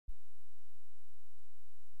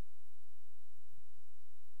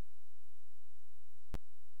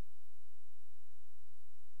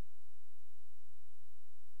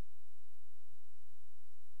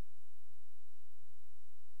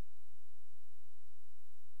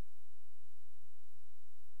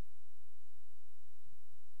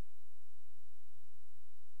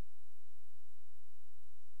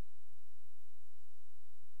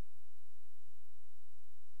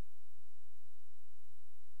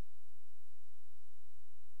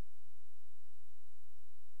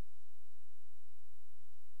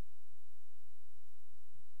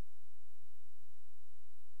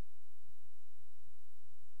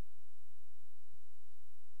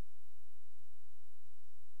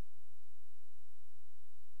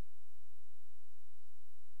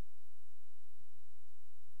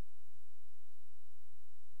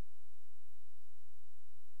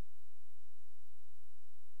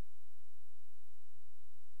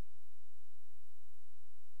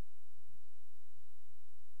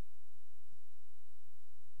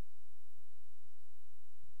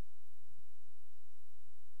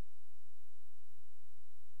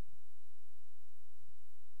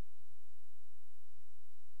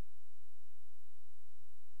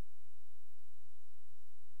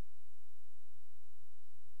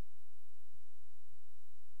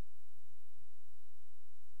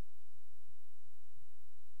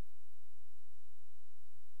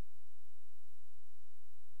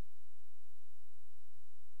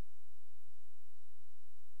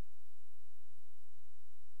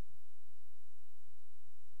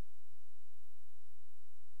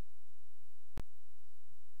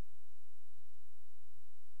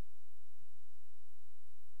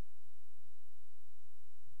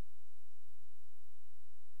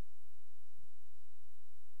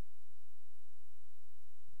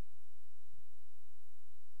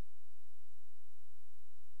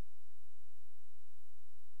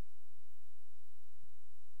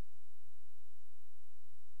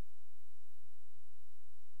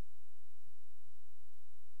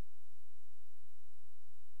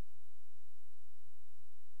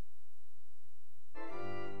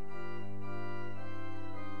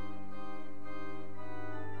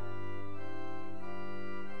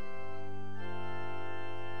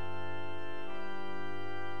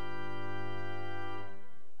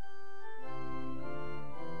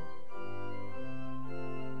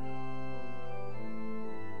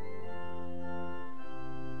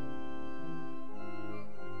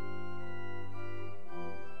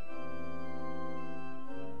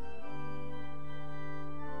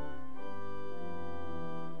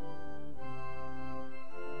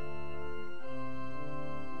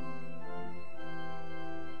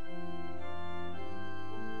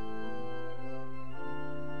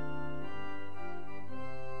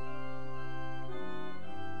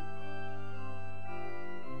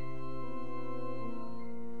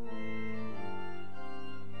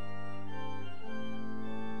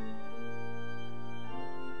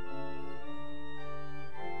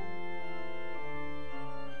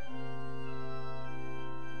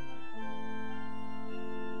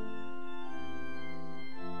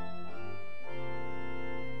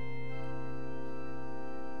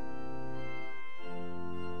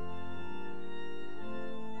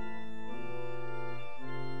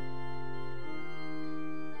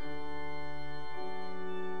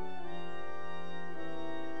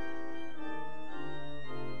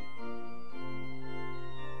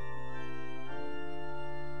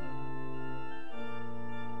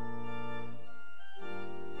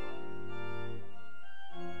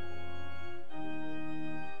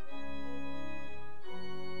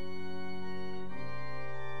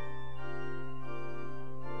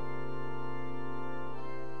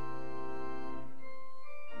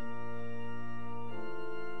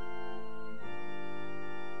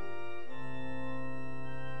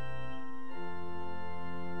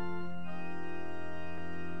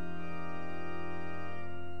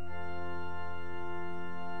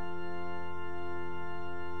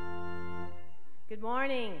Good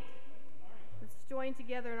morning. Let's join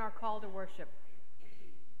together in our call to worship.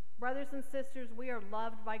 Brothers and sisters, we are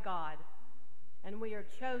loved by God, and we are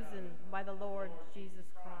chosen by the Lord Jesus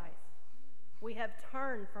Christ. We have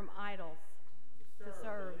turned from idols to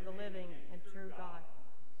serve the living and true God.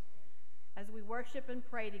 As we worship and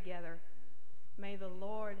pray together, may the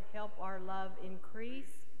Lord help our love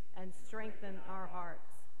increase and strengthen our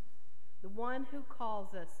hearts. The one who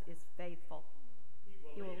calls us is faithful.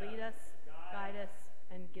 He will lead us, guide us,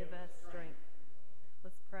 and give us strength.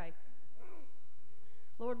 Let's pray.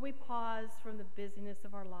 Lord, we pause from the busyness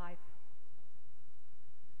of our life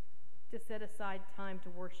to set aside time to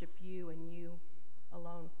worship you and you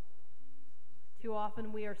alone. Too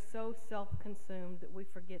often we are so self-consumed that we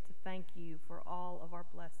forget to thank you for all of our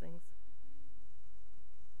blessings.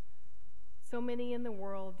 So many in the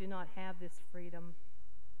world do not have this freedom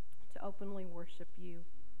to openly worship you.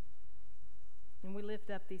 And we lift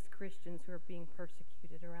up these Christians who are being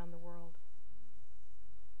persecuted around the world.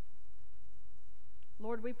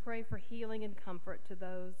 Lord, we pray for healing and comfort to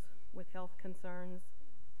those with health concerns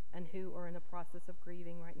and who are in the process of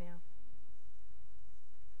grieving right now.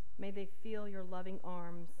 May they feel your loving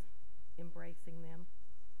arms embracing them.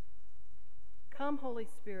 Come, Holy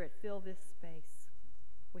Spirit, fill this space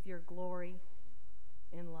with your glory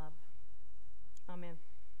and love. Amen.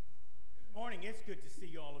 Good morning. It's good to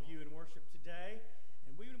see all of you in worship today.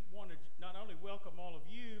 And we want to not only welcome all of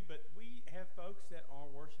you, but we have folks that are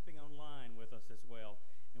worshiping online with us as well.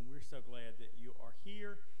 And we're so glad that you are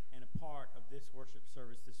here and a part of this worship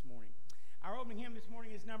service this morning. Our opening hymn this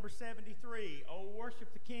morning is number 73. Oh,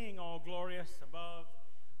 worship the King, all glorious above.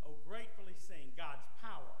 Oh, gratefully sing God's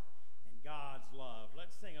power and God's love.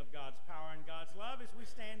 Let's sing of God's power and God's love as we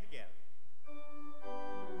stand together.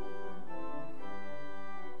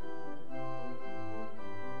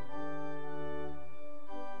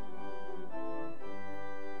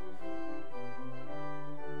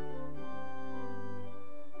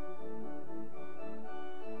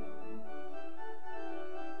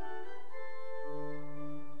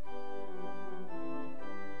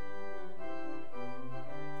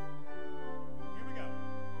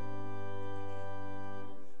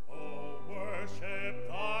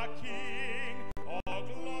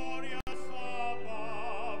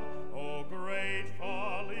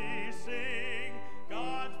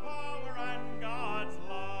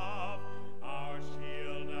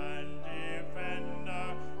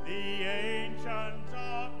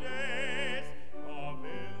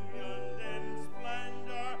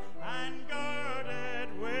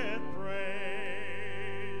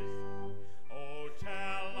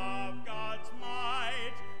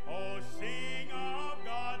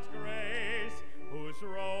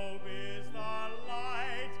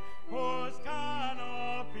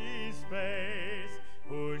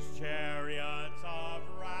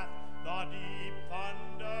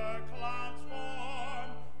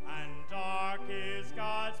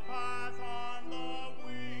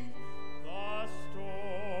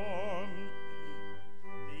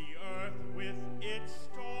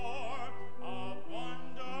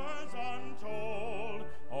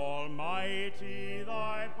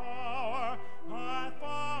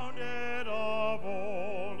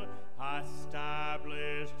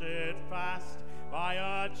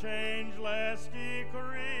 Changeless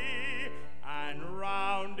decree, and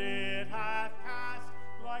round it hath cast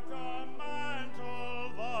like the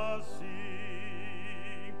mantle the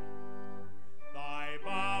sea. Thy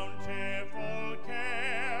bountiful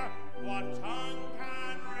care, what tongue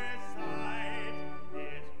can recite?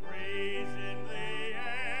 It breathes in the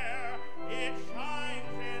air, it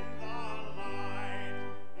shines in the light,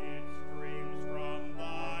 it streams from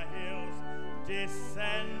the hills,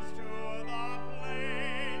 descends to the plain.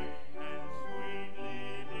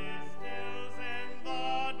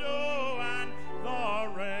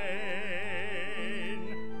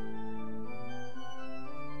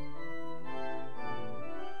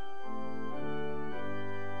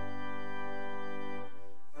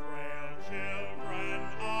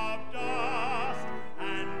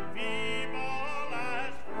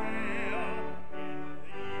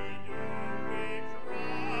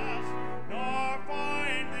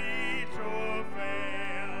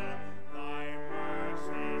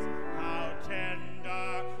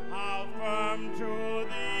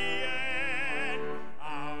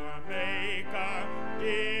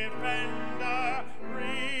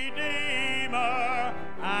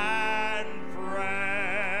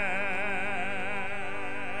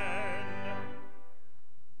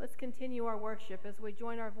 Continue our worship as we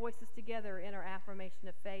join our voices together in our affirmation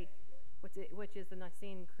of faith, which is the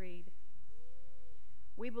Nicene Creed.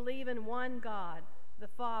 We believe in one God, the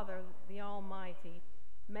Father, the Almighty,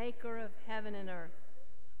 maker of heaven and earth,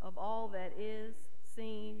 of all that is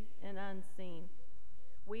seen and unseen.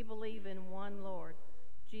 We believe in one Lord,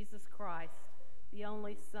 Jesus Christ, the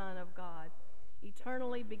only Son of God,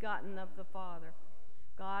 eternally begotten of the Father,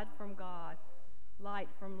 God from God, light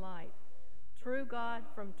from light, true God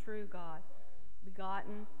from true God,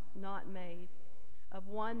 begotten, not made, of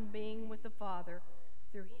one being with the Father.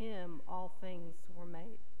 Through him all things were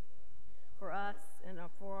made. For us and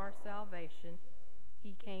for our salvation,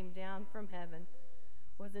 he came down from heaven,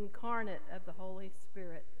 was incarnate of the Holy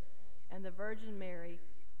Spirit and the Virgin Mary,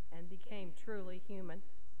 and became truly human.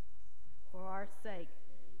 For our sake,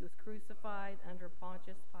 he was crucified under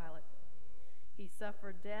Pontius Pilate. He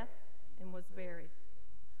suffered death and was buried.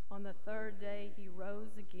 On the third day, he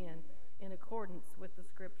rose again in accordance with the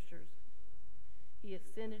Scriptures. He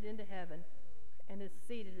ascended into heaven and is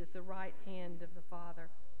seated at the right hand of the Father.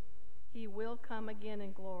 He will come again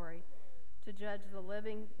in glory to judge the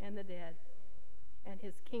living and the dead, and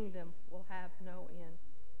his kingdom will have no end.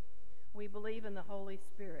 We believe in the Holy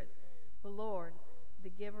Spirit, the Lord, the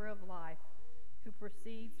giver of life, who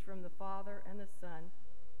proceeds from the Father and the Son,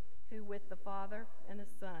 who with the Father and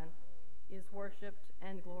the Son is worshipped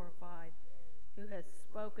and glorified, who has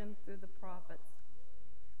spoken through the prophets.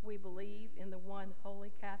 We believe in the one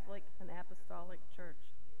holy Catholic and Apostolic Church.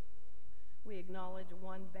 We acknowledge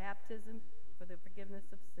one baptism for the forgiveness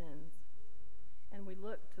of sins, and we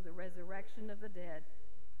look to the resurrection of the dead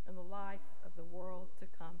and the life of the world to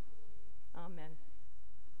come. Amen.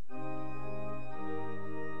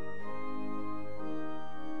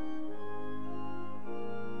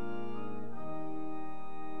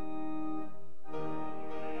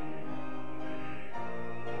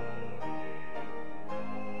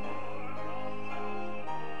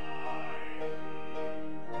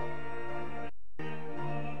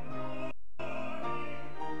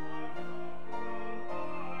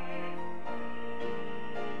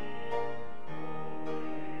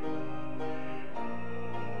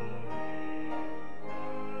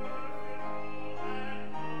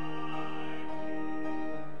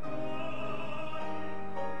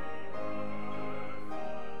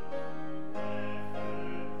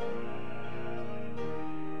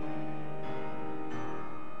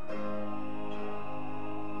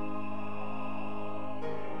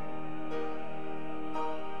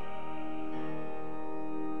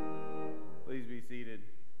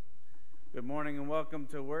 Good morning and welcome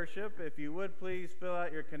to worship. If you would please fill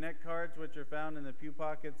out your Connect cards, which are found in the pew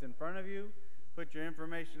pockets in front of you. Put your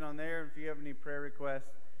information on there. If you have any prayer requests,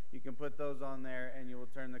 you can put those on there and you will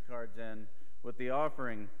turn the cards in with the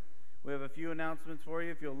offering. We have a few announcements for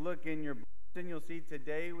you. If you'll look in your bulletin, you'll see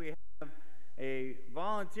today we have a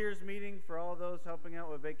volunteers meeting for all those helping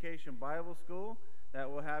out with Vacation Bible School. That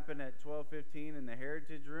will happen at 12:15 in the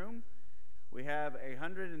Heritage Room. We have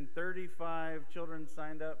 135 children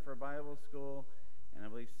signed up for Bible school, and I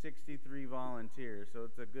believe 63 volunteers. So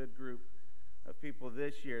it's a good group of people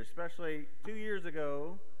this year, especially 2 years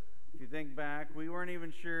ago. If you think back, we weren't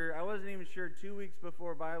even sure. I wasn't even sure 2 weeks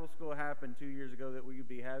before Bible school happened 2 years ago that we would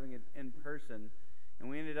be having it in person, and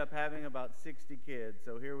we ended up having about 60 kids.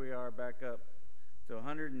 So here we are back up to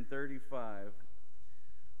 135.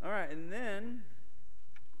 All right, and then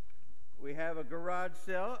we have a garage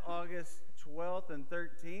sale August 12th and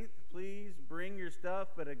 13th. Please bring your stuff,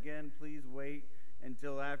 but again, please wait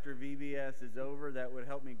until after VBS is over. That would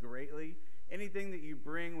help me greatly. Anything that you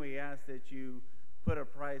bring, we ask that you put a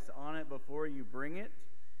price on it before you bring it,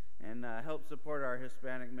 and help support our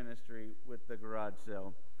Hispanic ministry with the garage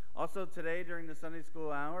sale. Also today during the Sunday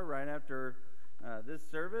school hour, right after this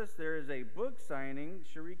service, there is a book signing.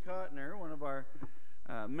 Cherie Cotner, one of our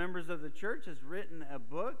members of the church, has written a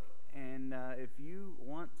book, and if you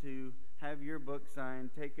want to have your book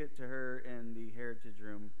signed, take it to her in the Heritage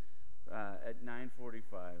Room at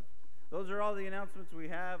 9:45. Those are all the announcements we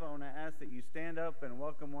have. I want to ask that you stand up and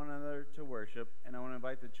welcome one another to worship, and I want to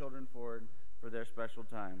invite the children forward for their special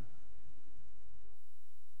time.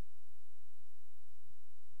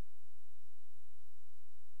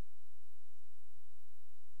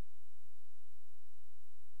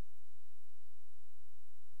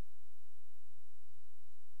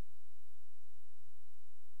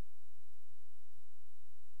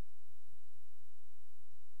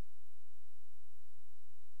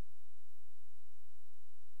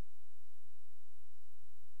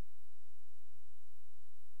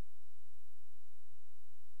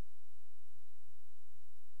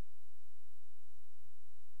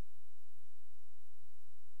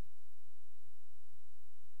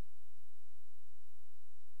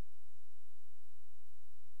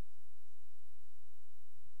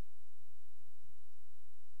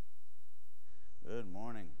 Good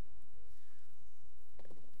morning.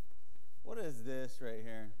 What is this right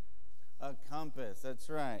here? A compass, that's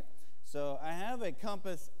right. So I have a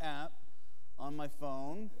compass app on my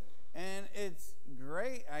phone, and it's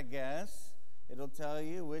great, I guess. It'll tell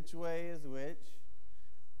you which way is which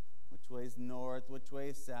way is north, which way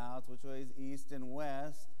is south, which way is east and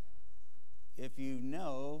west, if you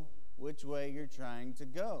know which way you're trying to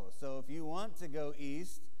go. So if you want to go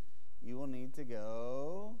east, you will need to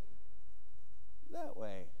go that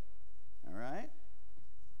way, all right?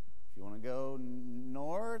 If you want to go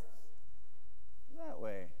north, that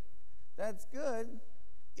way. That's good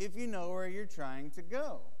if you know where you're trying to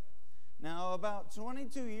go. Now, about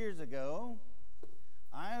 22 years ago,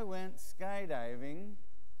 I went skydiving,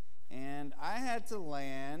 and I had to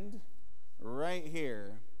land right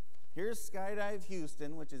here. Here's Skydive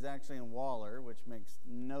Houston, which is actually in Waller, which makes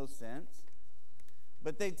no sense.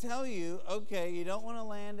 But they tell you, okay, you don't want to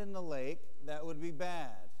land in the lake. That would be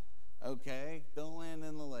bad. Okay, don't land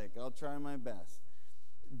in the lake. I'll try my best.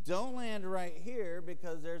 Don't land right here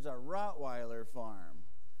because there's a Rottweiler farm.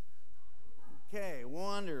 Okay,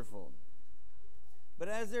 wonderful. But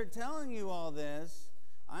as they're telling you all this,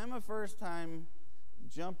 I'm a first-time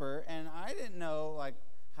jumper, and I didn't know like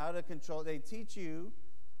how to control. They teach you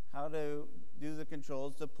how to do the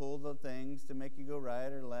controls to pull the things to make you go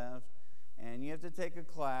right or left. And you have to take a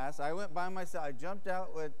class. I went by myself. I jumped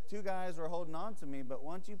out with two guys who were holding on to me, but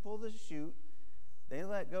once you pull the chute, they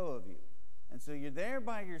let go of you. And so you're there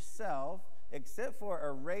by yourself, except for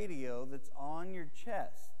a radio that's on your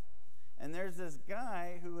chest. And there's this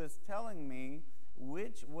guy who is telling me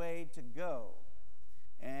which way to go.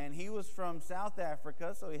 And he was from South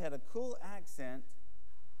Africa, so he had a cool accent.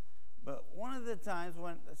 But one of the times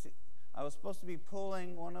when I was supposed to be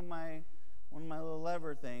pulling one of my little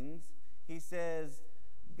lever things, he says,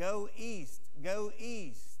 "Go east, go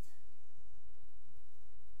east."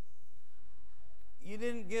 You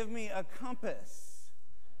didn't give me a compass.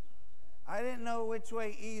 I didn't know which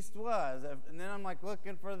way east was. And then I'm like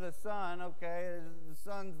looking for the sun. Okay, the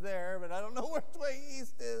sun's there, but I don't know which way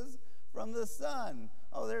east is from the sun.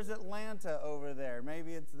 Oh, there's Atlanta over there.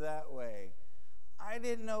 Maybe it's that way. I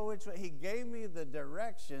didn't know which way. He gave me the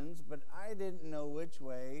directions, but I didn't know which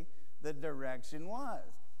way the direction was.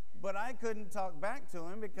 But I couldn't talk back to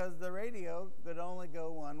him because the radio could only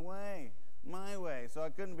go one way, my way. So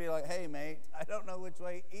I couldn't be like, "Hey, mate, I don't know which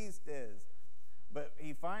way east is." But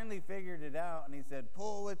he finally figured it out, and he said,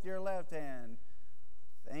 "Pull with your left hand."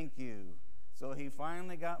 Thank you. So he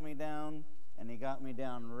finally got me down, and he got me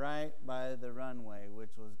down right by the runway,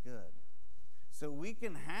 which was good. So we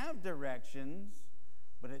can have directions,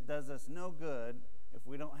 but it does us no good if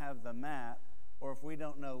we don't have the map or if we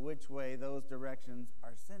don't know which way those directions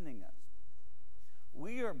are sending us.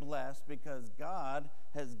 We are blessed because God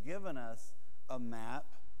has given us a map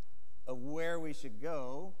of where we should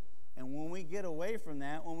go. And when we get away from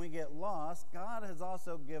that, when we get lost, God has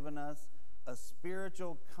also given us a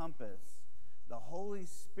spiritual compass, the Holy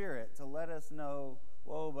Spirit, to let us know,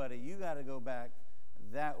 "Whoa, buddy, you got to go back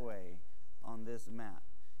that way on this map.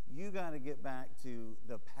 You got to get back to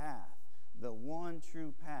the path, the one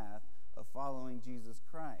true path of following Jesus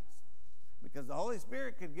Christ." Because the Holy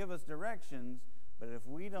Spirit could give us directions, but if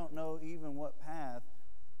we don't know even what path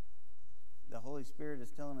the Holy Spirit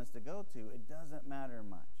is telling us to go to, it doesn't matter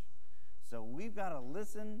much. So we've got to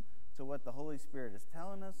listen to what the Holy Spirit is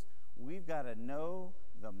telling us. We've got to know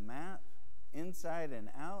the map inside and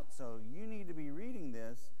out. So you need to be reading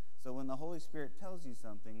this so when the Holy Spirit tells you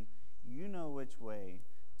something, you know which way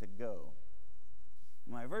to go.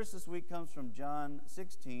 My verse this week comes from John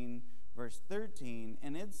 16, verse 13,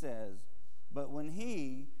 and it says, "But when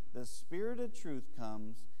He, the Spirit of truth,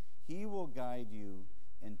 comes, He will guide you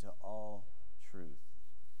into all truth."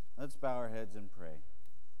 Let's bow our heads and pray.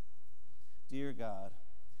 Dear God,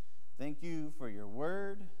 thank you for your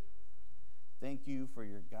word. Thank you for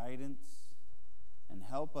your guidance. And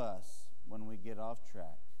help us when we get off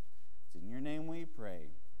track. It's in your name we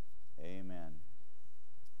pray. Amen.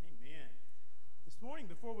 Amen. This morning,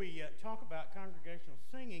 before we talk about congregational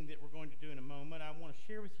singing that we're going to do in a moment, I want to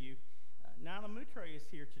share with you, Nyla Moutre is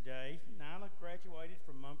here today. Nyla graduated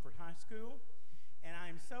from Mumford High School, and I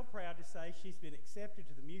am so proud to say she's been accepted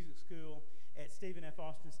to the music school at Stephen F.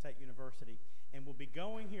 Austin State University, and will be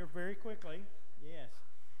going here very quickly. Yes,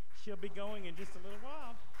 she'll be going in just a little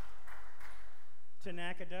while to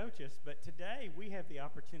Nacogdoches, but today we have the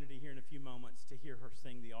opportunity here in a few moments to hear her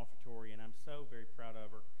sing the offertory, and I'm so very proud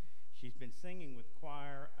of her. She's been singing with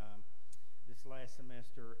choir this last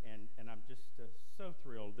semester, and I'm just so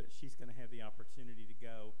thrilled that she's going to have the opportunity to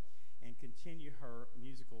go and continue her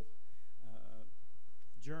musical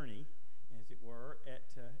journey, as it were,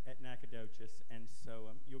 Nacogdoches, and so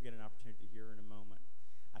you'll get an opportunity to hear her in a moment.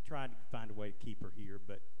 I tried to find a way to keep her here,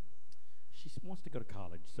 but she wants to go to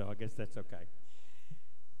college, so I guess that's okay.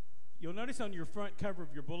 You'll notice on your front cover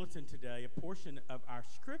of your bulletin today, a portion of our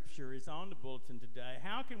scripture is on the bulletin today.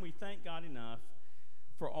 How can we thank God enough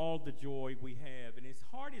for all the joy we have? And as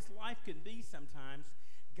hard as life can be sometimes,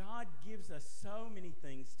 God gives us so many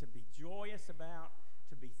things to be joyous about,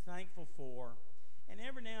 to be thankful for. And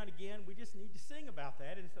every now and again, we just need to sing about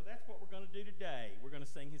that. And so that's what we're going to do today. We're going to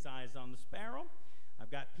sing His Eyes on the Sparrow. I've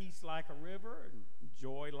got peace like a river, and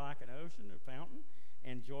joy like an ocean, a fountain,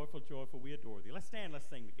 and joyful, joyful, we adore thee. Let's stand, let's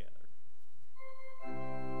sing together.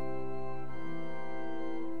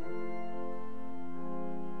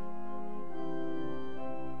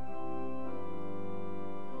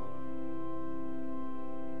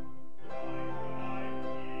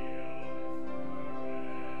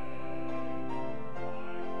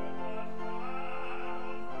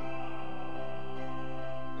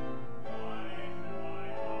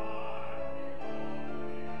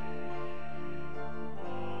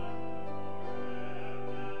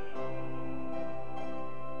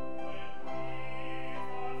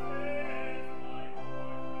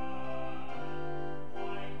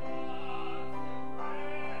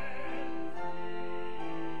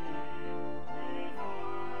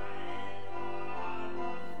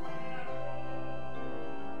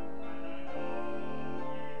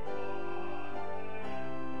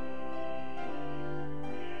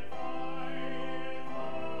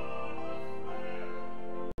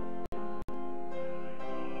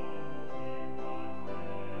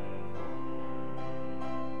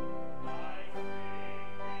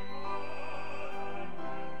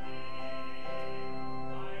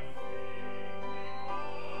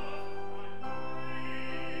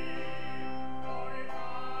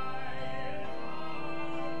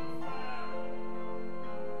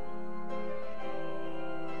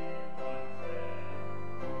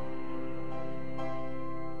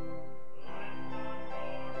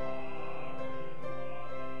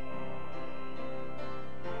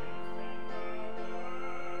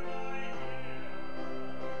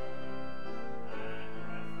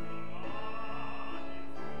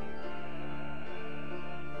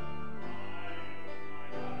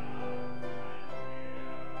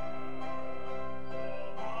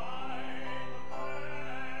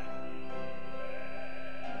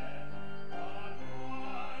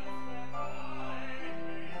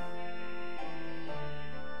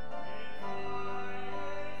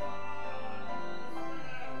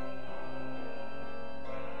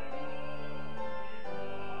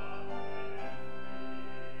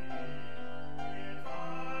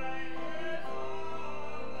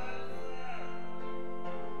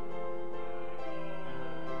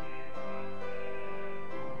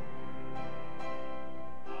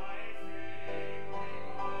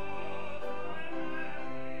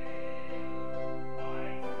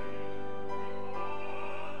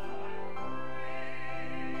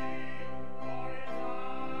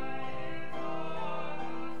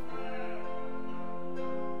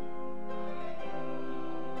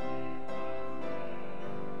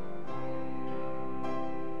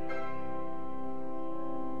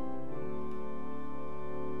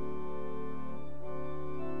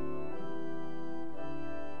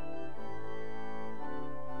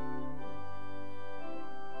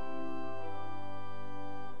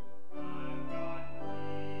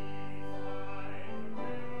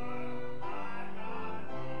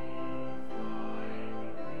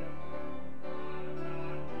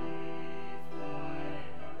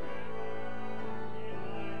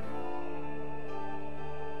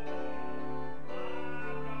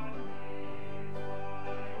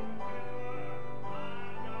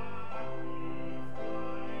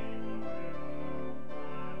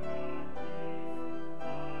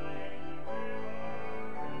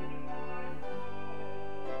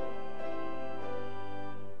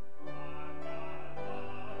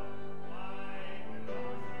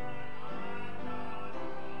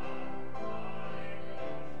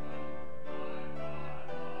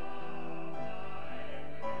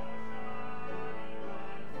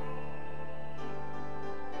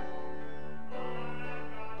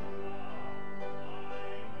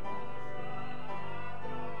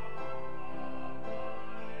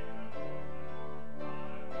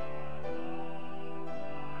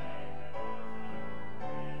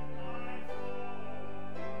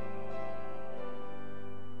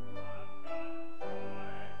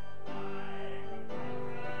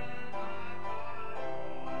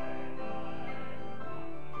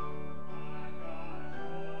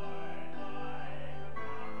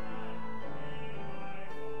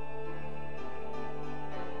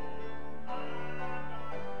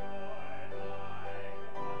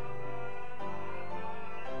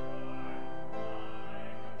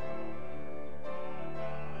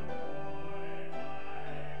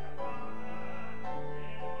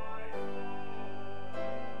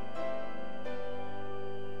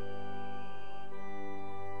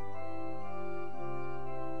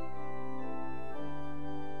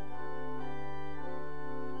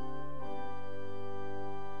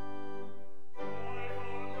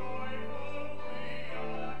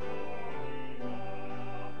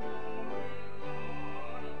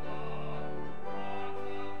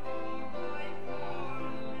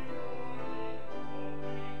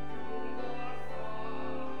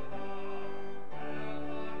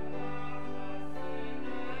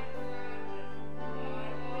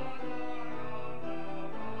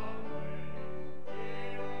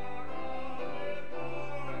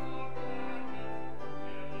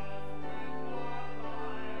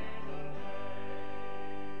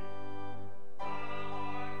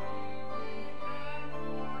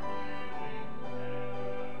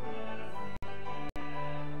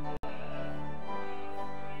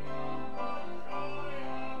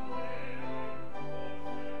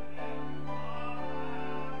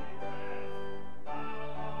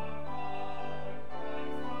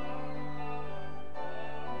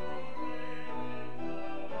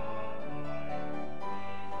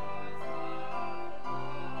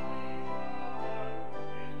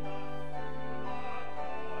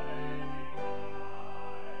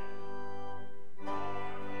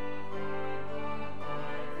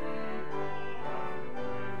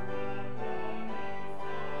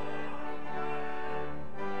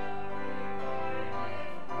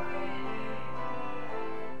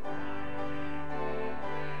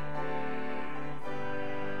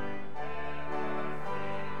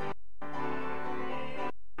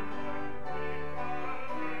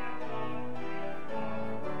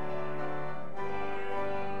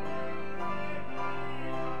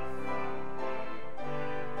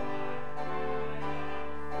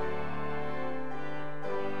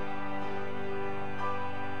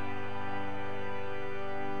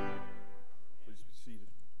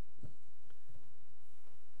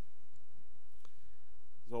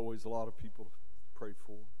 always a lot of people to pray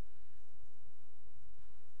for.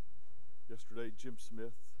 Yesterday, Jim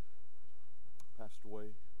Smith passed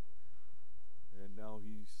away, and now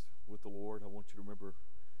he's with the Lord. I want you to remember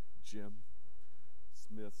Jim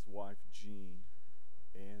Smith's wife, Jean,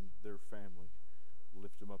 and their family.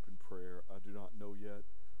 Lift him up in prayer. I do not know yet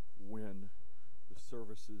when the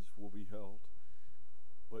services will be held,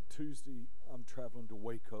 but Tuesday I'm traveling to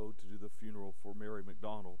Waco to do the funeral for Mary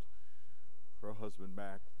McDonald. Her husband,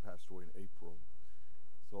 Mac, passed away in April.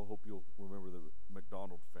 So I hope you'll remember the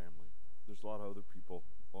McDonald family. There's a lot of other people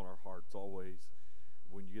on our hearts always.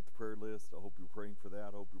 When you get the prayer list, I hope you're praying for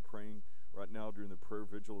that. I hope you're praying right now during the prayer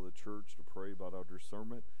vigil of the church to pray about our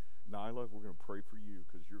discernment. Nyla, we're going to pray for you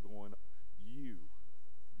because you are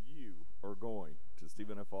going to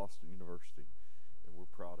Stephen F. Austin University, and we're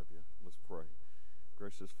proud of you. Let's pray.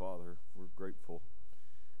 Gracious Father, we're grateful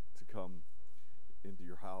to come into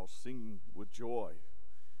your house singing with joy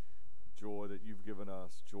that you've given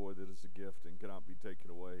us, joy that is a gift and cannot be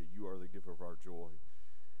taken away. You are the giver of our joy.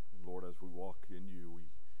 And Lord, as we walk in you, we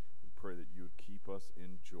pray that you would keep us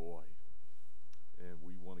in joy. And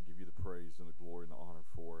we want to give you the praise and the glory and the honor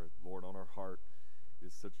for it. Lord, on our heart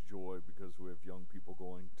is such joy because we have young people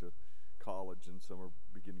going to college and some are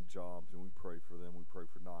beginning jobs, and we pray for them. We pray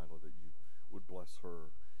for Nyla that you would bless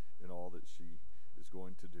her in all that she is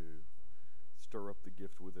going to do. Stir up the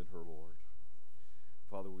gift within her, Lord.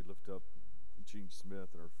 Father, we lift up Jean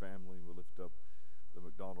Smith and her family. We lift up the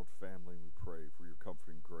McDonald family. We pray for your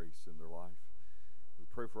comforting grace in their life. We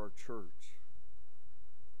pray for our church.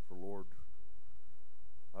 For, Lord,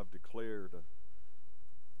 I've declared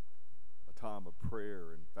a time of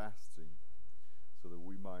prayer and fasting so that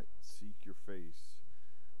we might seek your face,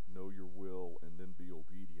 know your will, and then be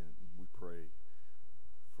obedient. And we pray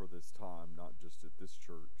for this time, not just at this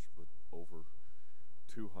church, but over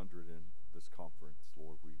 200 in this conference.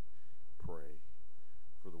 Lord, we pray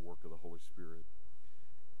for the work of the Holy Spirit,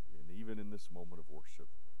 and even in this moment of worship,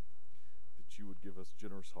 that you would give us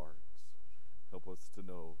generous hearts. Help us to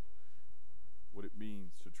know what it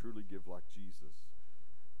means to truly give like Jesus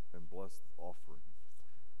and bless the offering,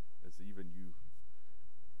 as even you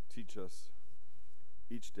teach us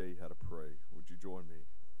each day how to pray. Would you join me?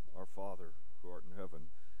 Our Father, who art in heaven,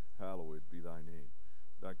 hallowed be thy name.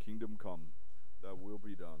 Thy kingdom come, thy will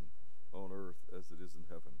be done, on earth as it is in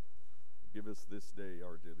heaven. Give us this day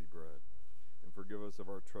our daily bread, and forgive us of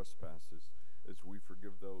our trespasses, as we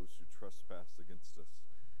forgive those who trespass against us.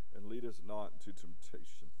 And lead us not into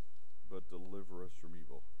temptation, but deliver us from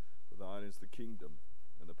evil. For thine is the kingdom,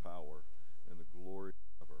 and the power, and the glory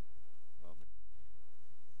forever. Amen.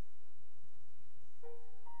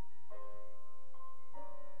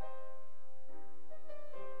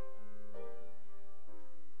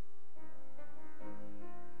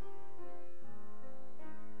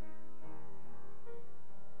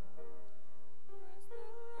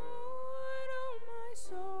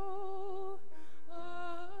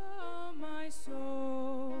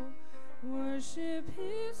 Worship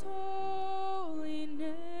his holy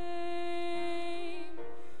name.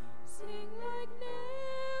 Sing like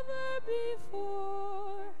never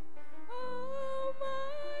before. Oh,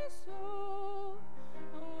 my soul,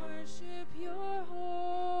 worship your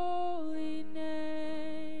holy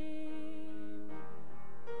name.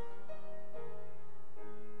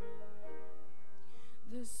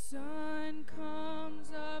 The sun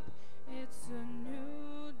comes up, it's a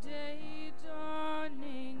new day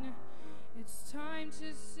dawning. It's time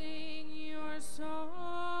to sing your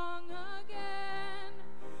song again.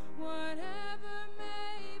 Whatever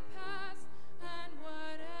may pass and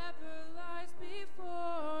whatever lies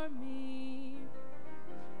before me,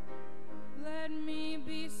 let me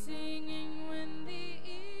be singing when the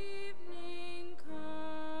evening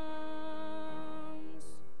comes.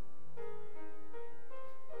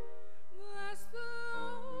 Bless the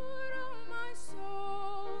Lord, oh my soul.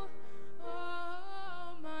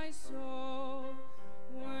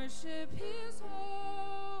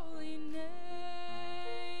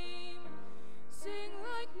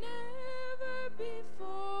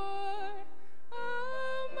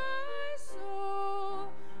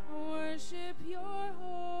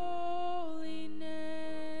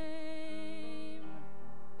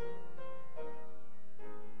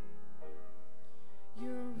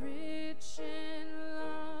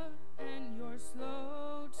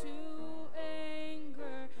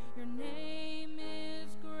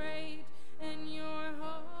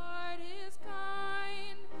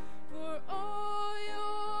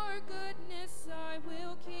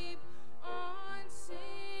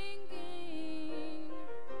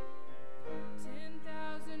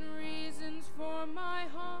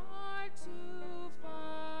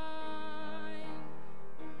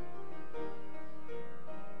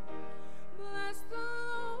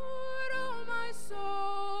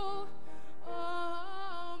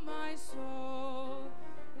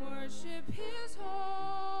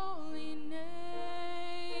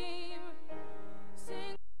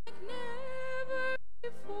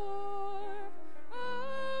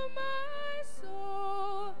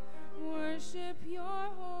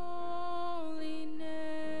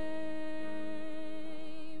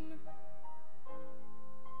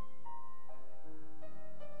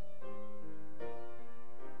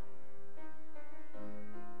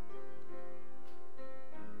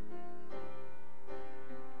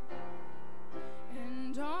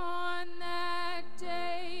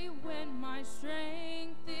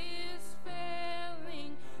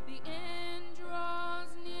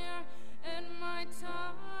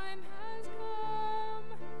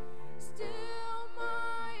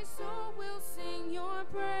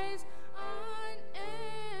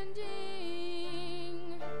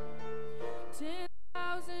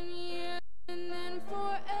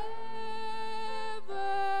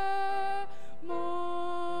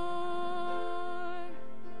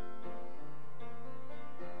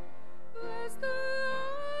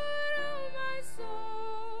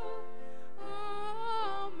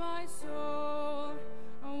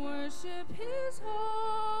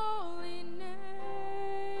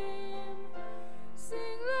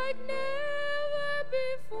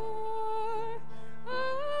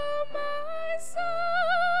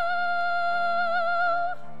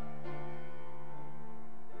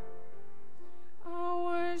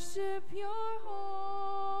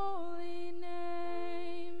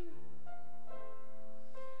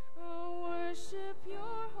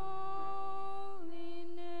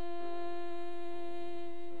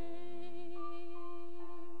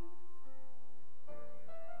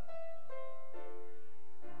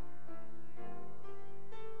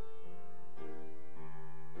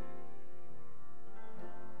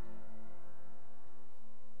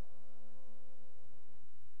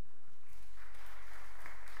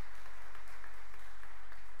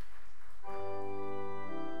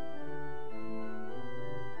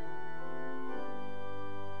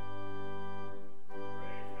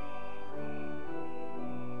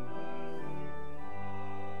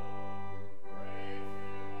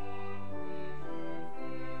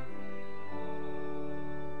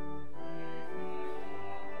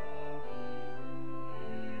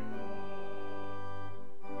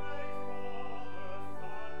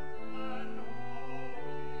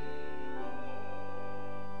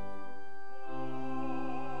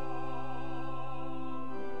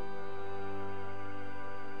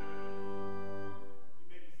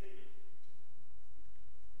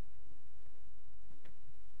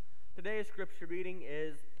 Today's scripture reading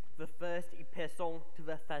is the first epistle to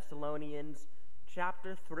the Thessalonians,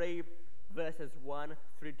 chapter 3, verses 1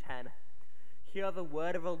 through 10. Hear the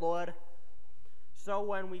word of the Lord. So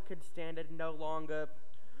when we could stand it no longer,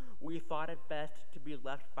 we thought it best to be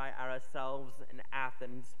left by ourselves in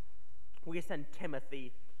Athens. We sent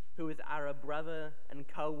Timothy, who is our brother and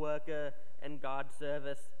co-worker in God's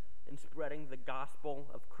service in spreading the gospel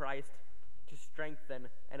of Christ, to strengthen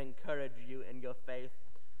and encourage you in your faith,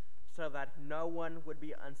 so that no one would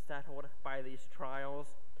be unsettled by these trials,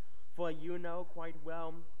 for you know quite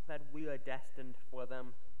well that we are destined for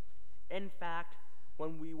them. In fact,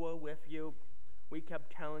 when we were with you, we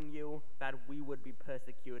kept telling you that we would be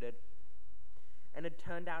persecuted. And it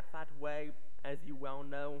turned out that way, as you well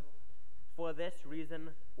know. For this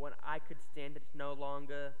reason, when I could stand it no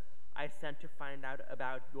longer, I sent to find out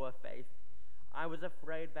about your faith. I was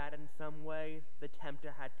afraid that in some way the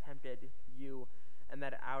tempter had tempted you, and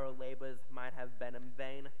that our labors might have been in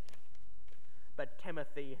vain. But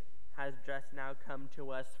Timothy has just now come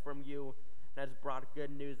to us from you and has brought good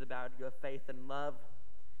news about your faith and love.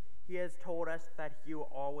 He has told us that you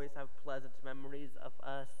always have pleasant memories of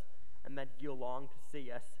us and that you long to see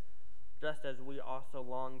us, just as we also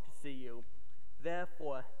long to see you.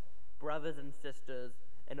 Therefore, brothers and sisters,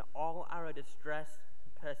 in all our distress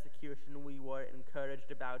and persecution we were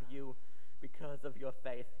encouraged about you because of your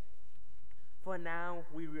faith. For now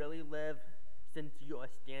we really live, since you are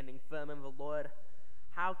standing firm in the Lord.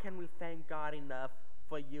 How can we thank God enough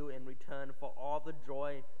for you in return for all the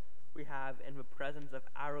joy we have in the presence of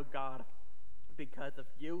our God because of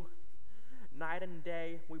you? Night and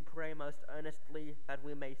day we pray most earnestly that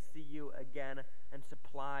we may see you again and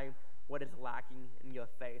supply what is lacking in your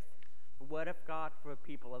faith. The word of God for the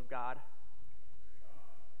people of God.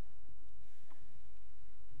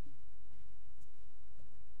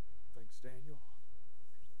 Thanks, Daniel.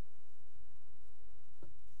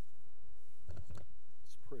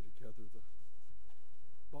 Let's pray together the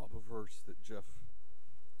Baba verse that Jeff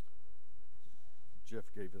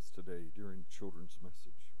gave us today during children's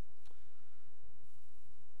message.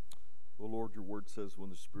 Oh Lord, your word says when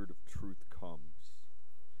the Spirit of truth comes,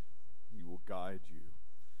 he will guide you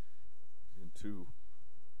into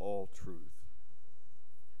all truth.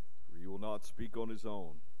 For he will not speak on his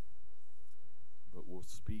own, but will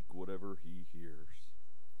speak whatever he hears,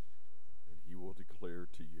 and he will declare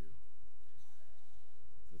to you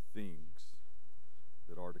the things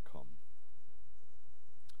that are to come.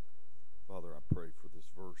 Father, I pray for this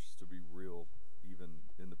verse to be real even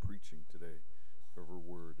in the preaching today of her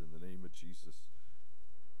word. In the name of Jesus,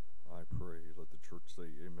 I pray. Let the church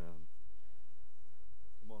say amen.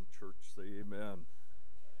 Come on, church, say amen.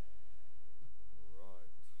 All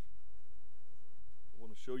right. I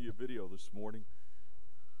want to show you a video this morning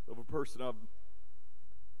of a person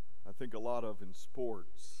I think a lot of in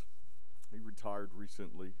sports. He retired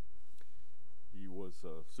recently. He was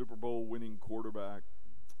a Super Bowl winning quarterback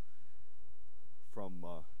from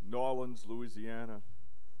New Orleans, Louisiana,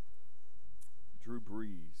 Drew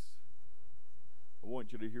Brees. I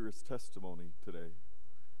want you to hear his testimony today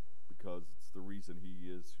because it's the reason he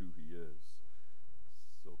is who he is.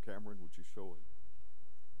 So, Cameron, would you show it?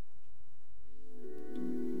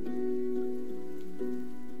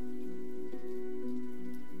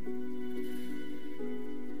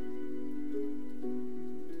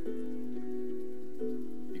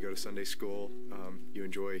 You go to Sunday school, you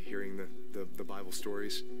enjoy hearing the Bible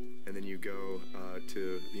stories, and then you go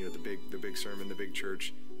to the big sermon, the big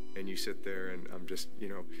church, and you sit there, and I'm just, me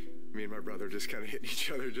and my brother just kind of hitting each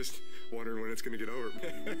other, just wondering when it's going to get over.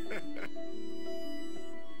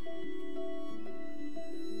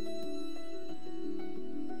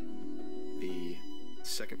 The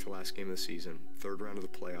second to last game of the season, third round of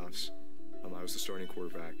the playoffs, I was the starting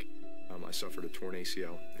quarterback. I suffered a torn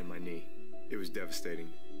ACL in my knee. It was devastating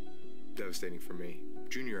for me.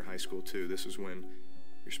 Junior year of high school too. This was when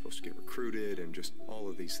you're supposed to get recruited and just all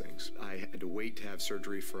of these things. I had to wait to have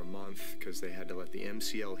surgery for a month because they had to let the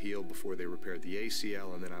MCL heal before they repaired the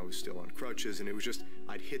ACL, and then I was still on crutches, and it was just,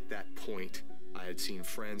 I'd hit that point. I had seen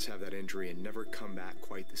friends have that injury and never come back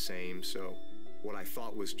quite the same, so what I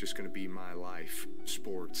thought was just going to be my life,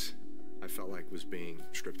 sports, I felt like was being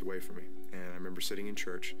stripped away from me. And I remember sitting in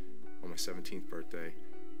church on my 17th birthday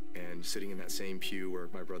and sitting in that same pew where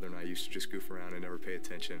my brother and I used to just goof around and never pay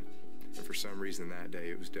attention. And for some reason that day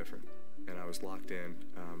it was different. And I was locked in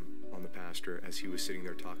on the pastor as he was sitting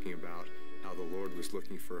there talking about how the Lord was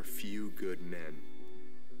looking for a few good men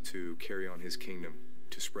to carry on his kingdom,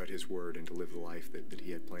 to spread his word and to live the life that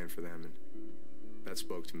he had planned for them. And that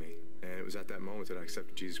spoke to me. And it was at that moment that I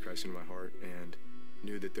accepted Jesus Christ into my heart, and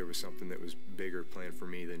knew that there was something that was bigger planned for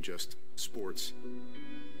me than just sports.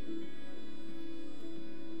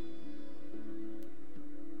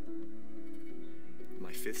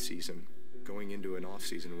 My 5th season, going into an off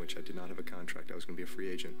season in which I did not have a contract, I was going to be a free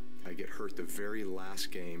agent. I get hurt the very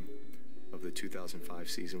last game of the 2005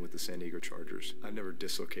 season with the San Diego Chargers. I've never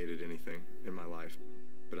dislocated anything in my life,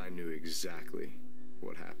 but I knew exactly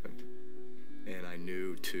what happened. And I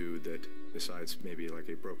knew too that besides maybe like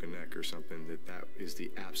a broken neck or something, that is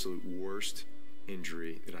the absolute worst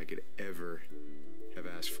injury that I could ever have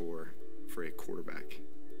asked for a quarterback.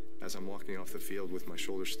 As I'm walking off the field with my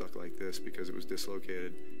shoulder stuck like this because it was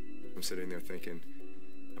dislocated, I'm sitting there thinking,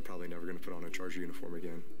 I'm probably never going to put on a Charger uniform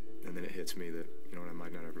again. And then it hits me that, you know what, I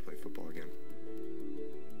might not ever play football again.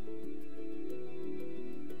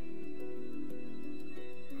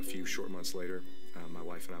 A few short months later, my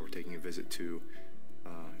wife and I were taking a visit to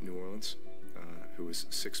New Orleans, who was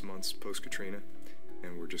 6 months post-Katrina,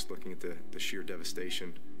 and we're just looking at the sheer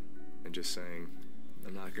devastation and just saying,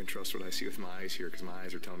 I'm not going to trust what I see with my eyes here because my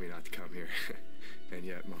eyes are telling me not to come here. And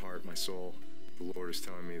yet my heart, my soul, the Lord is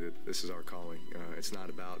telling me that this is our calling. It's not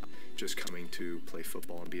about just coming to play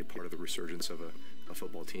football and be a part of the resurgence of a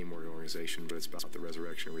football team or an organization, but it's about the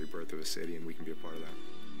resurrection and rebirth of a city, and we can be a part of that.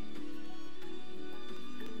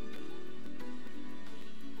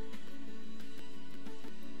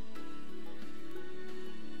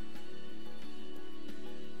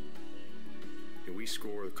 We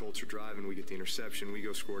score, the Colts are driving, we get the interception, we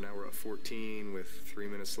go score, now we're up 14 with 3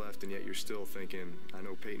 minutes left, and yet you're still thinking, I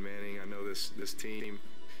know Peyton Manning, I know this team.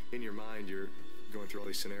 In your mind, you're going through all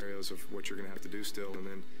these scenarios of what you're going to have to do still, and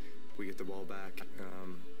then we get the ball back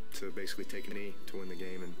to basically take a knee to win the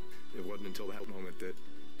game, and it wasn't until that moment that,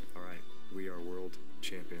 all right, we are world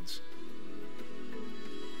champions.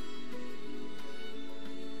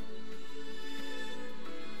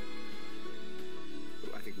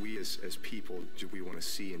 I think we as people, we want to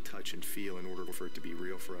see and touch and feel in order for it to be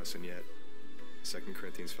real for us, and yet 2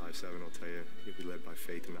 Corinthians 5:7 will tell you, you'll be led by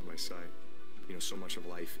faith and not by sight. You know, so much of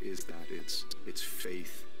life is that. It's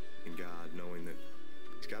faith in God, knowing that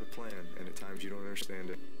He's got a plan, and at times you don't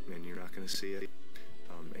understand it, and you're not going to see it,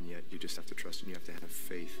 and yet you just have to trust and you have to have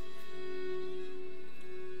faith.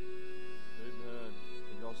 Amen.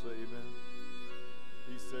 Can y'all say amen?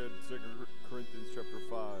 He said, 2 Corinthians chapter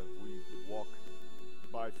 5, we walk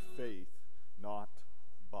by faith, not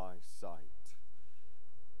by sight.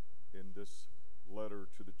 In this letter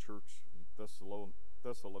to the church in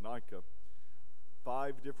Thessalonica,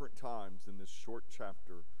 5 different times in this short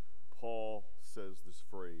chapter, Paul says this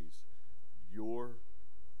phrase, your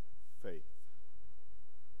faith.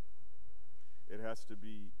 It has to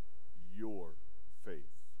be your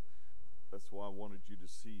faith. That's why I wanted you to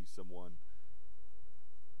see someone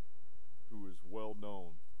who is well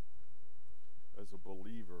known as a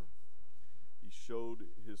believer. He showed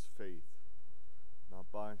his faith, not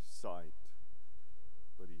by sight,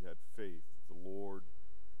 but he had faith the Lord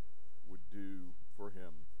would do for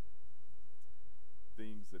him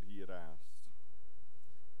things that he had asked.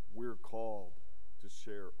 We're called to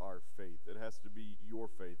share our faith. It has to be your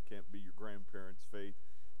faith. Can't be your grandparents' faith.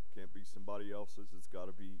 Can't be somebody else's. It's got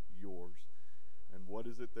to be yours. And what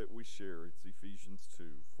is it that we share? It's Ephesians 2.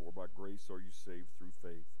 For by grace are you saved through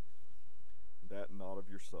faith, that not of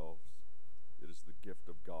yourselves. It is the gift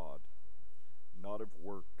of God, not of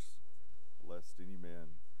works, lest any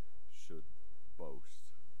man should boast.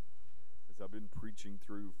 As I've been preaching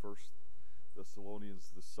through 1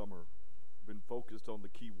 Thessalonians this summer, I've been focused on the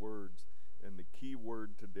key words, and the key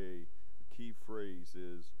word today, the key phrase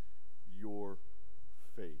is your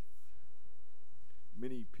faith.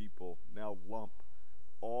 Many people now lump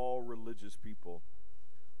all religious people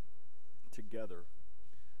together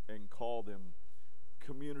and call them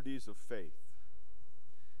communities of faith.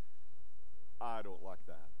 I don't like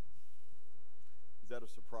that. Is that a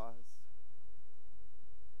surprise?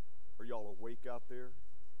 Are y'all awake out there?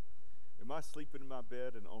 Am I sleeping in my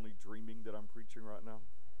bed and only dreaming that I'm preaching right now?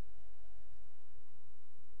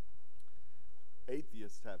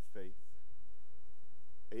 Atheists have faith.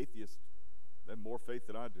 Atheists have more faith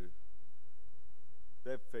than I do.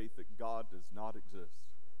 They have faith that God does not exist.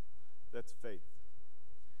 That's faith.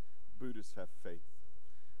 Buddhists have faith.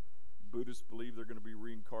 Buddhists believe they're going to be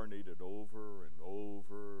reincarnated over and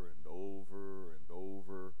over and over and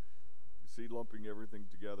over. You see, lumping everything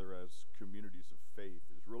together as communities of faith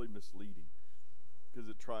is really misleading because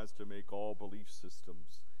it tries to make all belief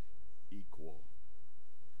systems equal.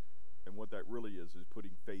 And what that really is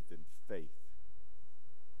putting faith in faith.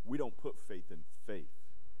 We don't put faith in faith.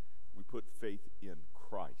 We put faith in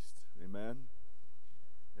Christ. Amen?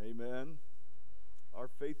 Amen? Our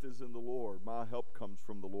faith is in the Lord. My help comes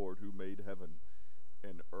from the Lord who made heaven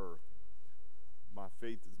and earth. My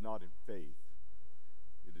faith is not in faith.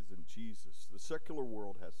 It is in Jesus. The secular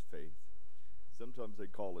world has faith. Sometimes they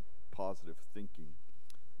call it positive thinking.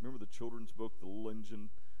 Remember the children's book, The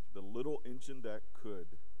Little Engine That Could?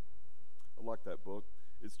 I like that book.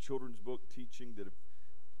 It's a children's book teaching that if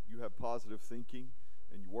you have positive thinking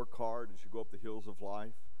and you work hard as you go up the hills of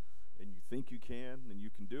life and you think you can, then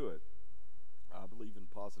you can do it. I believe in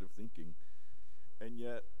positive thinking. And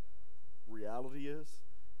yet, reality is,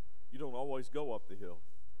 you don't always go up the hill.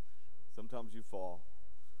 Sometimes you fall.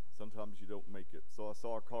 Sometimes you don't make it. So I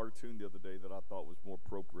saw a cartoon the other day that I thought was more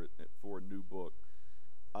appropriate for a new book.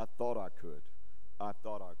 I thought I could. I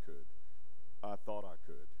thought I could. I thought I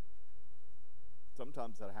could.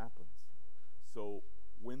 Sometimes that happens. So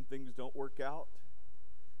when things don't work out,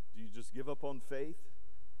 do you just give up on faith?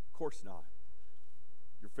 Of course not.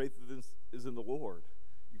 Your faith is in the Lord.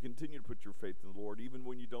 You continue to put your faith in the Lord even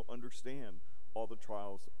when you don't understand all the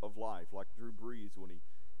trials of life, like Drew Brees when he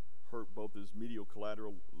hurt both his medial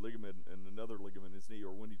collateral ligament and another ligament in his knee,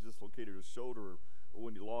 or when he dislocated his shoulder, or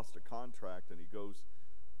when he lost a contract and he goes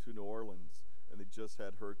to New Orleans and they just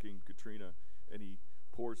had Hurricane Katrina and he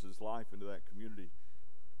pours his life into that community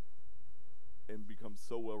and becomes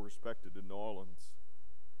so well respected in New Orleans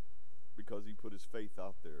because he put his faith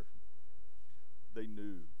out there. They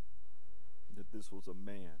knew that this was a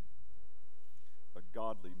man, a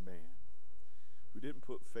godly man, who didn't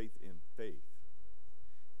put faith in faith.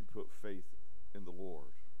 He put faith in the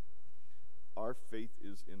Lord. Our faith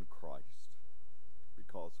is in Christ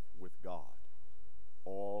because with God,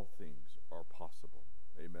 all things are possible.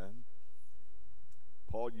 Amen?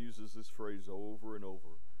 Paul uses this phrase over and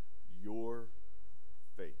over. Your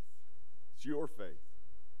faith. It's your faith.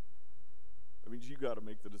 That means you got to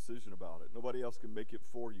make the decision about it. Nobody else can make it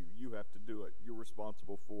for you. You have to do it. You're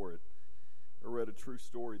responsible for it. I read a true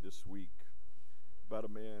story this week about a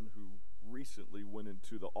man who recently went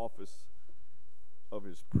into the office of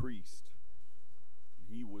his priest.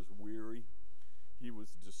 He was weary. He was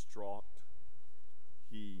distraught.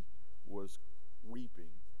 He was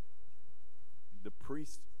weeping. The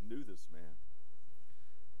priest knew this man,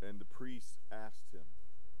 and the priest asked him,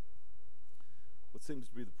 "What seems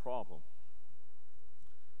to be the problem?"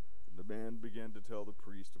 And the man began to tell the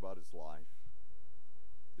priest about his life,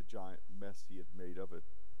 the giant mess he had made of it.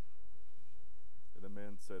 And the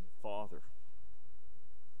man said, "Father,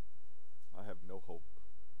 I have no hope.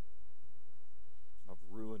 I've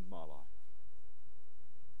ruined my life.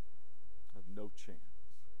 I have no chance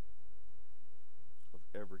of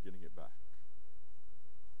ever getting it back."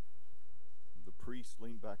 And the priest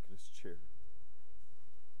leaned back in his chair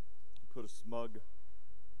and put a smug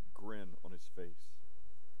grin on his face.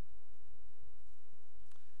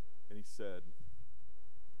 And he said,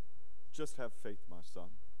 "Just have faith, my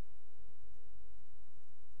son."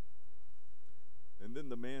 And then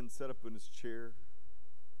the man sat up in his chair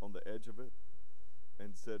on the edge of it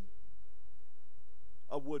and said,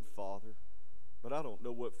 "I would, Father, but I don't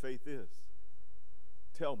know what faith is.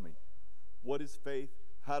 Tell me, what is faith?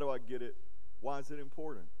 How do I get it? Why is it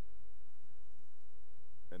important?"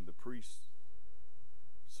 And the priest's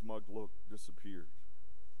smug look disappeared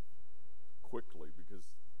quickly because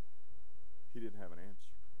he didn't have an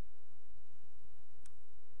answer.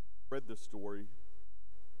 I read this story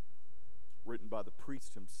written by the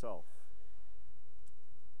priest himself,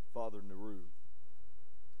 Father Nehru,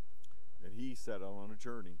 and he set out on a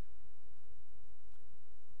journey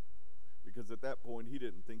because at that point he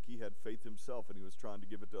didn't think he had faith himself, and he was trying to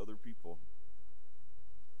give it to other people.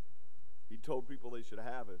 He told people they should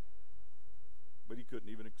have it, but he couldn't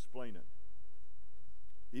even explain it.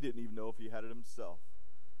 He didn't even know if he had it himself.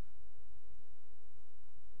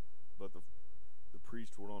 But the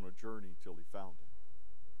priest went on a journey till he found it.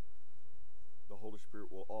 The Holy Spirit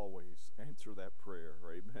will always answer that prayer.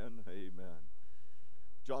 Amen. Amen.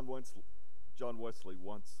 John Wesley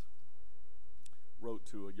once wrote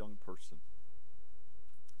to a young person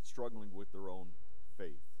struggling with their own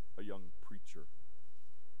faith, a young preacher.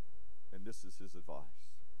 And this is his advice: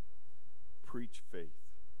 preach faith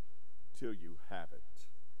till you have it.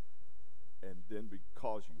 And then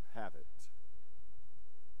because you have it,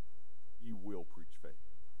 you will preach faith.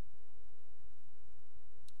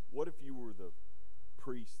 What if you were the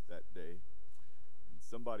priest that day and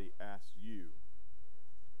somebody asked you,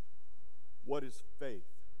 "What is faith?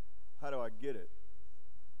 How do I get it?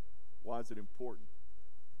 Why is it important?"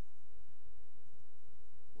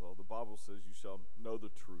 Well, the Bible says you shall know the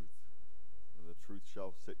truth, and the truth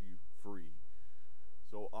shall set you free.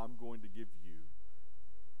 So I'm going to give you,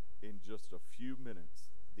 in just a few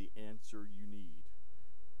minutes, the answer you need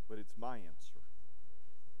but it's my answer.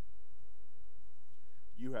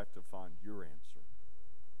 You have to find your answer,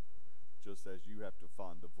 just as you have to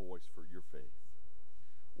find the voice for your faith.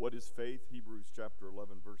 What is faith? Hebrews chapter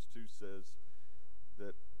 11, verse 2 says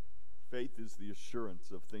that faith is the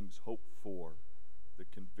assurance of things hoped for, the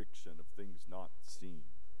conviction of things not seen.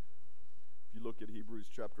 If you look at Hebrews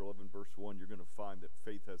chapter 11, verse 1, you're going to find that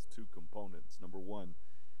faith has two components. Number one,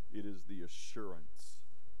 it is the assurance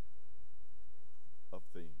of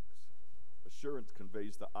things. Assurance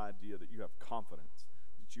conveys the idea that you have confidence,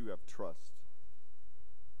 that you have trust.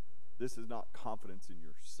 This is not confidence in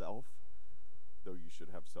yourself, though you should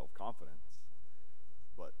have self-confidence,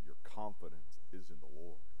 but your confidence is in the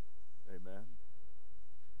Lord. Amen?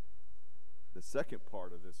 The second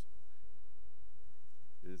part of this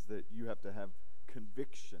is that you have to have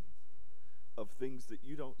conviction of things that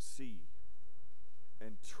you don't see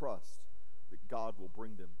and trust that God will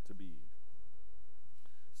bring them to be.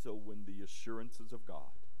 So when the assurances of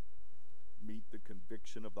God meet the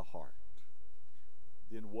conviction of the heart,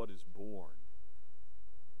 then what is born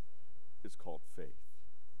is called faith.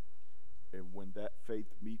 And when that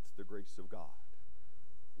faith meets the grace of God,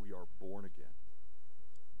 we are born again,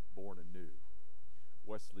 born anew.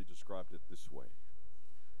 Wesley described it this way.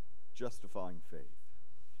 Justifying faith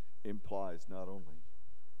implies not only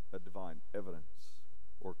a divine evidence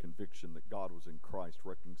or conviction that God was in Christ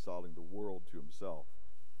reconciling the world to himself,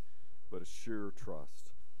 but a sure trust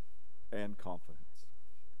and confidence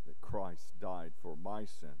that Christ died for my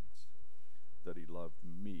sins, that he loved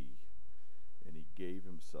me, and he gave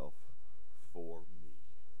himself for me.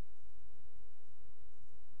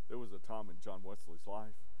 There was a time in John Wesley's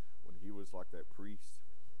life when he was like that priest.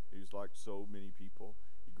 He was like so many people.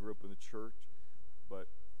 He grew up in the church, but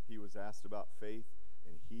he was asked about faith,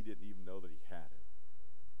 and he didn't even know that he had it.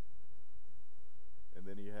 And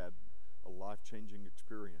then he had a life-changing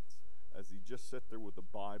experience as he just sat there with the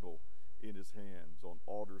Bible in his hands on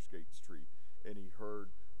Aldersgate Street, and he heard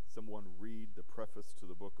someone read the preface to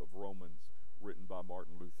the book of Romans written by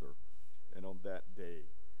Martin Luther. And on that day,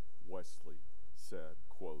 Wesley said,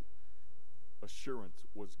 quote, "Assurance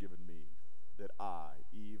was given me that I,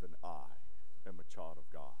 even I, am a child of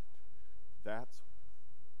God." That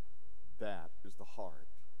is the heart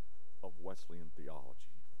of Wesleyan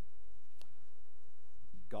theology.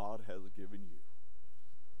 God has given you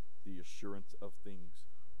the assurance of things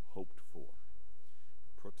hoped for,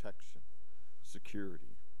 protection,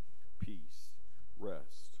 security, peace,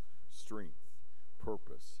 rest, strength,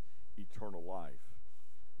 purpose, eternal life.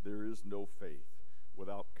 There is no faith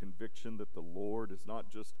without conviction that the Lord is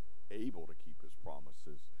not just able to keep his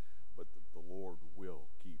promises, but that the Lord will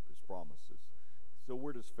keep his promises. So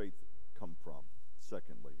where does faith come from?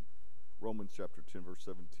 Secondly, Romans chapter 10, verse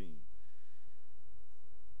 17.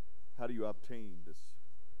 How do you obtain this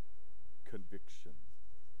conviction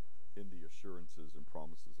in the assurances and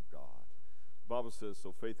promises of God? The Bible says,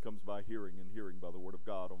 so faith comes by hearing, and hearing by the word of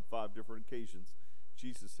God. On 5 different occasions,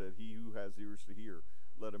 Jesus said, he who has ears to hear,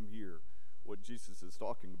 let him hear. What Jesus is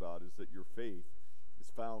talking about is that your faith is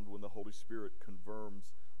found when the Holy Spirit confirms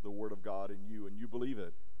the word of God in you, and you believe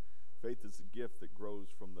it. Faith is a gift that grows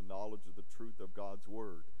from the knowledge of the truth of God's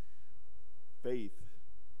word. Faith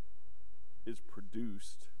is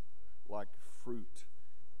produced like fruit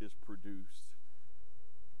is produced.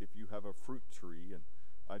 If you have a fruit tree, and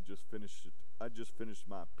I just finished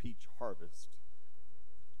my peach harvest,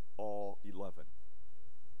 all 11.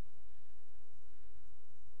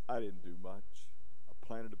 I didn't do much. I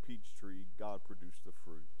planted a peach tree. God produced the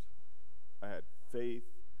fruit. I had faith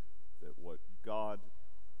that what God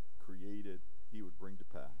created, he would bring to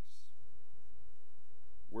pass.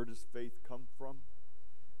 Where does faith come from?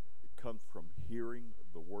 It comes from hearing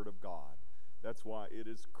the word of God. That's why it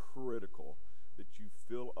is critical that you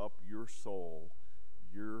fill up your soul,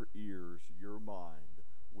 your ears, your mind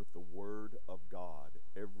with the word of God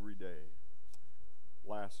every day.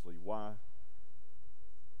 Lastly, why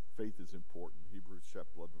faith is important. Hebrews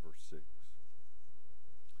chapter 11, verse 6.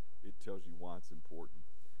 It tells you why it's important.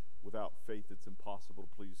 Without faith, it's impossible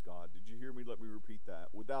to please God. Did you hear me? Let me repeat that.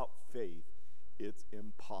 Without faith, it's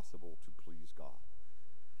impossible to please God.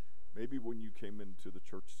 Maybe when you came into the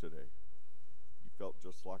church today, you felt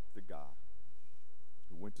just like the guy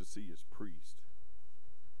who went to see his priest,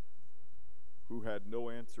 who had no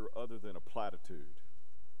answer other than a platitude.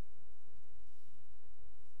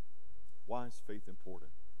 Why is faith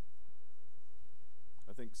important?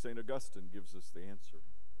 I think St. Augustine gives us the answer.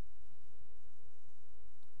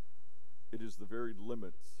 It is the very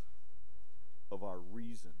limits of our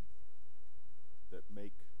reason that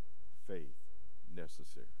make faith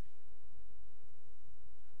necessary.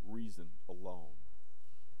 Reason alone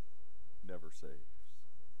never saves.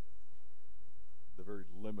 The very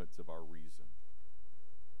limits of our reason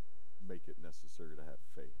make it necessary to have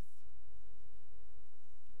faith.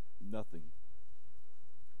 Nothing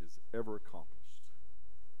is ever accomplished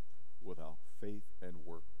without faith and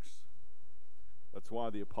works. That's why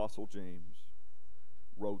the Apostle James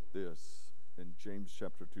wrote this in James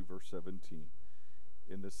chapter 2, verse 17.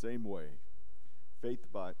 In the same way,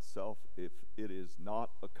 faith by itself, if it is not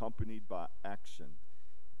accompanied by action,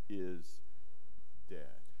 is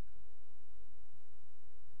dead.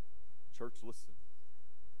 Church, listen.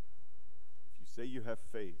 If you say you have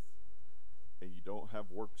faith and you don't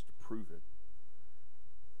have works to prove it,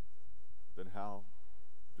 then how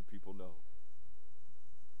do people know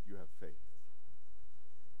you have faith?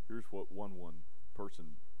 Here's what one person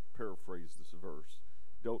paraphrased this verse.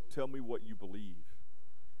 Don't tell me what you believe.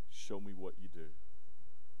 Show me what you do.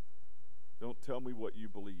 Don't tell me what you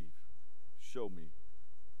believe. Show me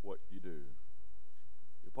what you do.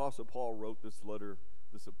 The Apostle Paul wrote this letter,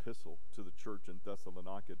 this epistle to the church in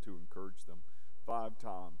Thessalonica to encourage them. 5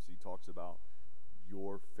 times he talks about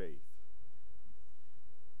your faith.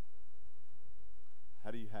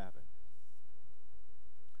 How do you have it?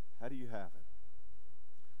 How do you have it?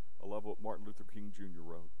 I love what Martin Luther King Jr.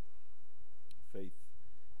 wrote.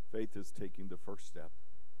 Faith is taking the first step,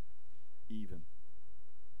 even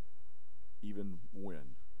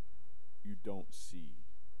when you don't see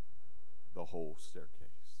the whole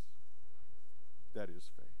staircase. That is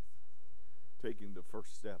faith. Taking the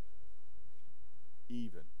first step,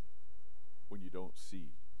 even when you don't see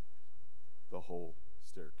the whole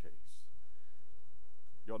staircase.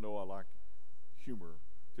 Y'all know I like humor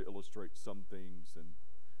to illustrate some things, and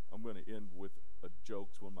I'm going to end with a joke.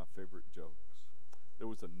 It's one of my favorite jokes. There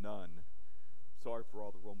was a nun. Sorry for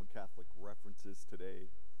all the Roman Catholic references today,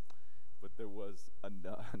 but there was a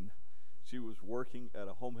nun. She was working at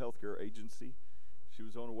a home health care agency. She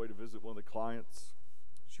was on her way to visit one of the clients.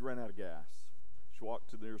 She ran out of gas. She walked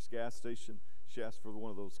to the nearest gas station. She asked for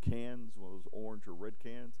one of those cans, one of those orange or red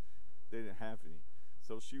cans. They didn't have any.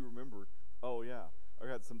 So she remembered, oh yeah, I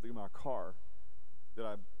got something in my car that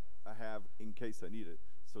I have in case I need it.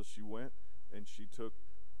 So she went and she took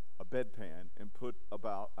a bedpan and put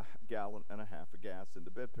about 1.5 gallons of gas in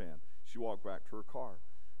the bedpan. She walked back to her car,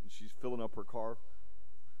 and she's filling up her car,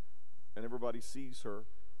 and everybody sees her,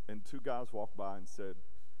 and 2 guys walked by and said,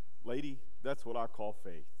 "Lady, that's what I call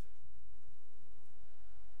faith."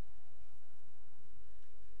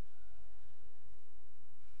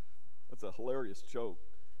 That's a hilarious joke.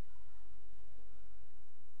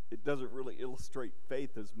 It doesn't really illustrate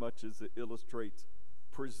faith as much as it illustrates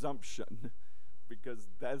presumption, because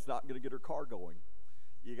that's not going to get her car going.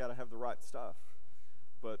 You got to have the right stuff.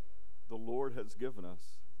 But the Lord has given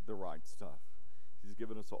us the right stuff. He's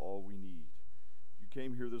given us all we need. You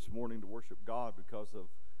came here this morning to worship God because of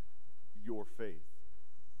your faith.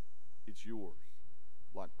 It's yours.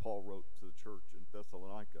 Like Paul wrote to the church in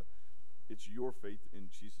Thessalonica, it's your faith in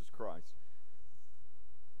Jesus Christ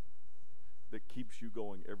that keeps you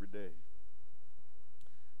going every day.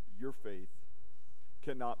 Your faith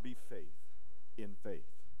cannot be faith in faith.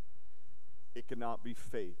 It cannot be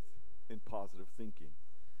faith in positive thinking.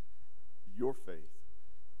 Your faith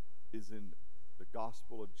is in the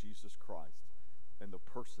gospel of Jesus Christ and the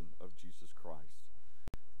person of Jesus Christ,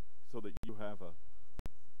 so that you have a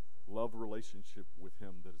love relationship with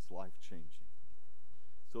him that is life-changing,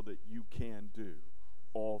 so that you can do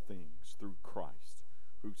all things through Christ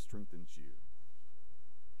who strengthens you.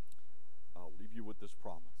 I'll leave you with this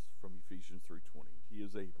promise from Ephesians 3:20. He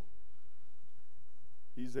is able.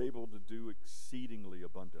 He's able to do exceedingly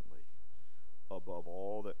abundantly above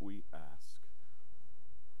all that we ask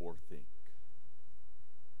or think.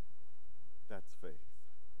 That's faith,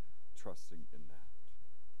 trusting in that.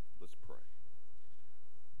 Let's pray.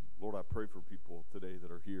 Lord, I pray for people today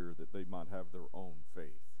that are here that they might have their own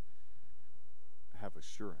faith, have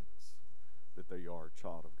assurance that they are a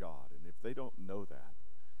child of God. And if they don't know that,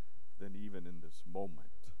 then even in this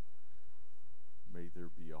moment, may there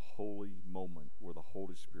be a holy moment where the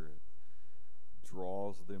Holy Spirit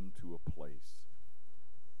draws them to a place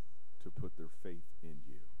to put their faith in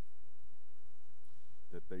you,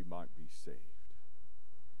 that they might be saved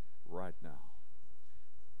right now.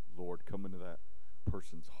 Lord, come into that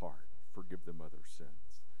person's heart. Forgive them of their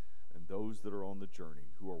sins. And those that are on the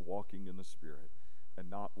journey who are walking in the Spirit and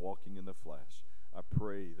not walking in the flesh, I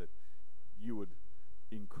pray that you would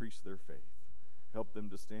increase their faith. Help them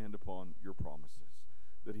to stand upon your promises,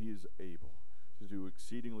 that he is able to do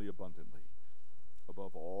exceedingly abundantly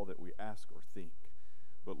above all that we ask or think.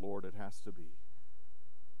 But Lord, it has to be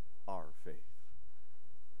our faith,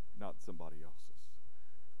 not somebody else's.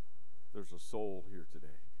 there's a soul here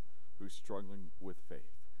today who's struggling with faith,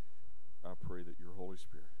 I pray that your Holy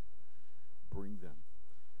Spirit bring them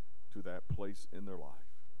to that place in their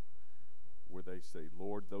life where they say,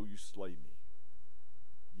 Lord, though you slay me,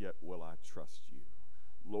 yet will I trust you.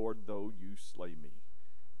 Lord, though you slay me,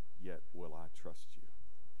 yet will I trust you.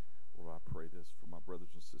 Lord, I pray this for my brothers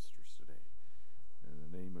and sisters today.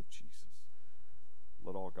 In the name of Jesus.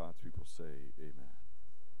 Let all God's people say amen.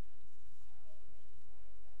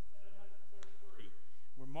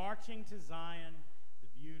 We're marching to Zion, the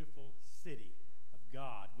beautiful city of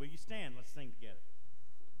God. Will you stand? Let's sing together.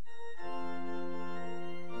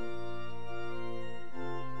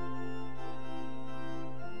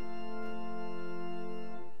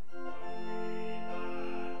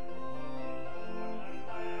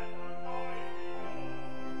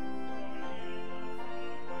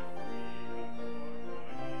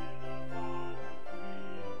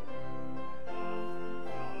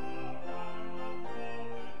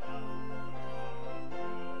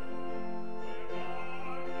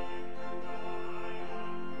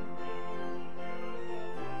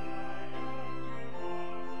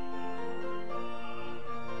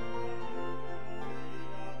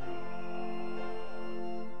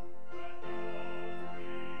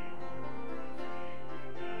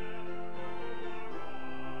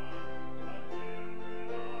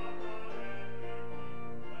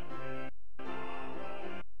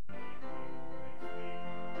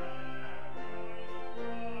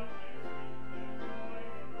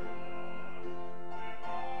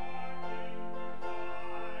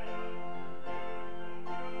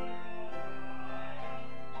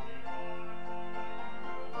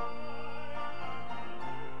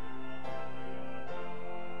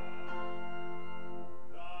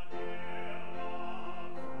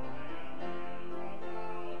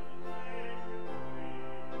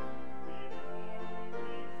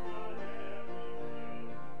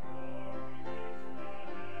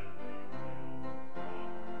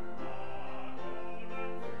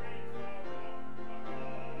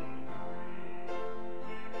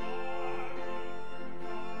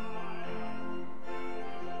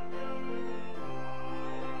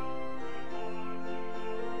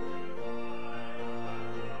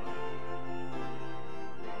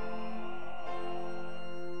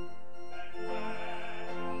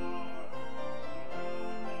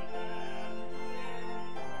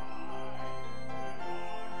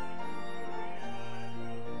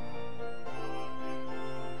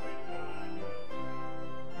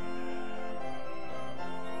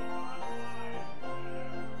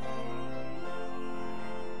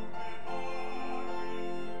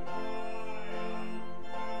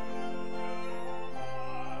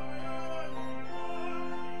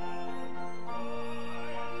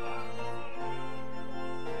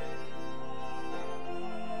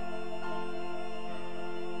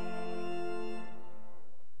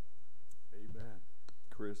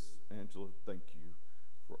 Angela, thank you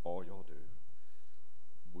for all y'all do.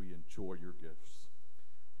 We enjoy your gifts.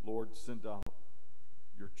 Lord, send out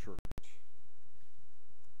your church.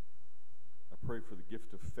 I pray for the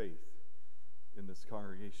gift of faith in this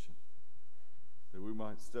congregation, that we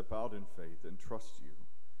might step out in faith and trust you.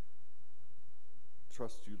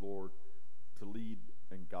 Trust you, Lord, to lead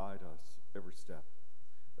and guide us every step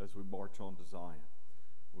as we march on to Zion.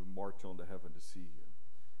 We march on to heaven to see you.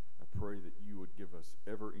 I pray that you would give us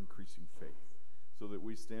ever-increasing faith so that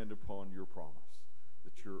we stand upon your promise,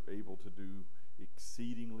 that you're able to do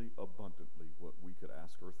exceedingly abundantly what we could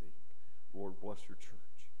ask or think. Lord, bless your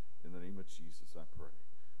church. In the name of Jesus, I pray.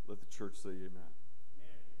 Let the church say amen.